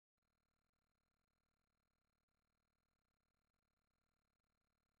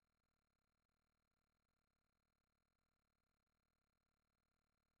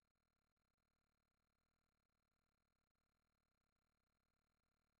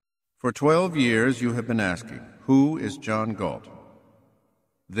For 12 years you have been asking, who is John Galt?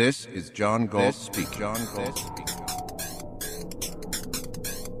 This is John Galt speaking.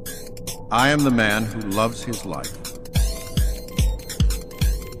 I am the man who loves his life.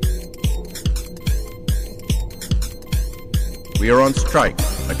 We are on strike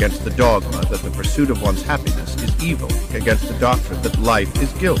against the dogma that the pursuit of one's happiness is evil, against the doctrine that life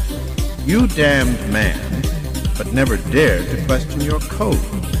is guilt. You damned man, but never dared to question your code.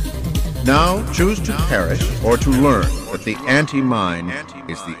 Now choose to perish or to learn that the anti-mind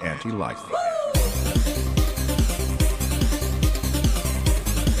is the anti-life.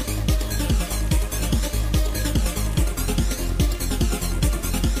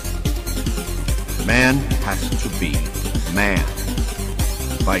 Man has to be man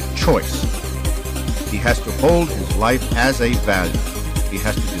by choice. He has to hold his life as a value. He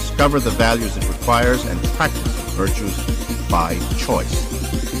has to discover the values it requires and practice virtues by choice.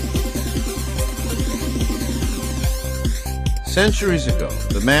 Centuries ago,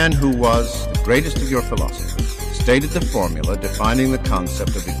 the man who was the greatest of your philosophers stated the formula defining the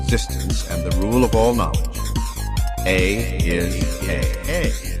concept of existence and the rule of all knowledge. A is A.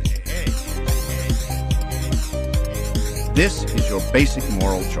 This is your basic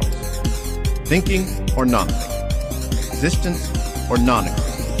moral choice. Thinking or non-thinking. Existence or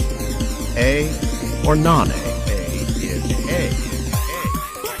non-existence. A or non-A. A is A.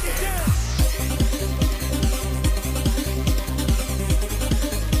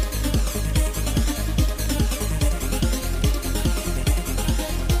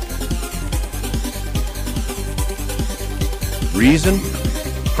 Reason,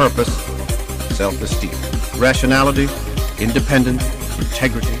 purpose, self-esteem, rationality, independence,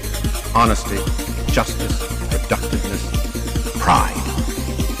 integrity, honesty, justice, productiveness, pride.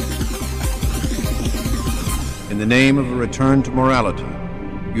 In the name of a return to morality,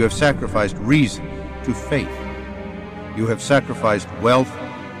 you have sacrificed reason to faith. You have sacrificed wealth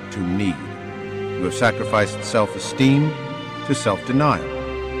to need. You have sacrificed self-esteem to self-denial.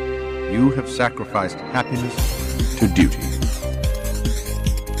 You have sacrificed happiness to duty.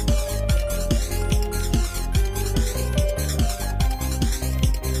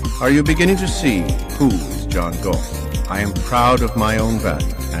 Are you beginning to see who is John Galt? I am proud of my own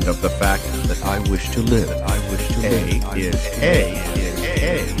value and of the fact that I wish to live. A is A.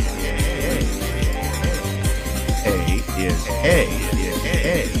 A is A.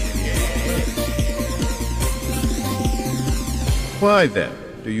 Why then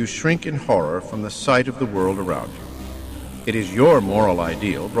do you shrink in horror from the sight of the world around you? It is your moral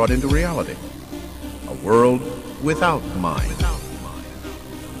ideal brought into reality. A world without mind.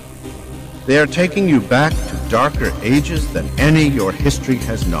 They are taking you back to darker ages than any your history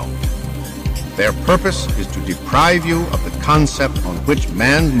has known. Their purpose is to deprive you of the concept on which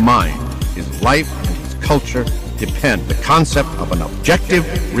man's mind, his life, and his culture depend. The concept of an objective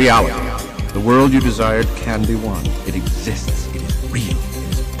reality. The world you desired can be won. It exists. It is real.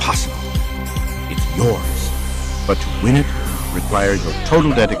 It is possible. It's yours. But to win it requires your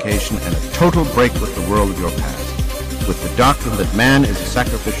total dedication and a total break with the world of your past. With the doctrine that man is a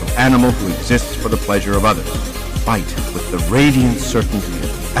sacrificial animal who exists for the pleasure of others. Fight with the radiant certainty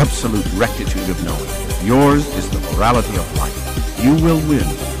and absolute rectitude of knowing that yours is the morality of life. You will win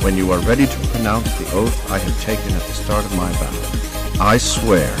when you are ready to pronounce the oath I have taken at the start of my battle. I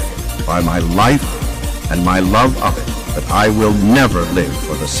swear by my life and my love of it that I will never live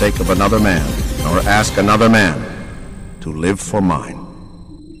for the sake of another man, nor ask another man to live for mine.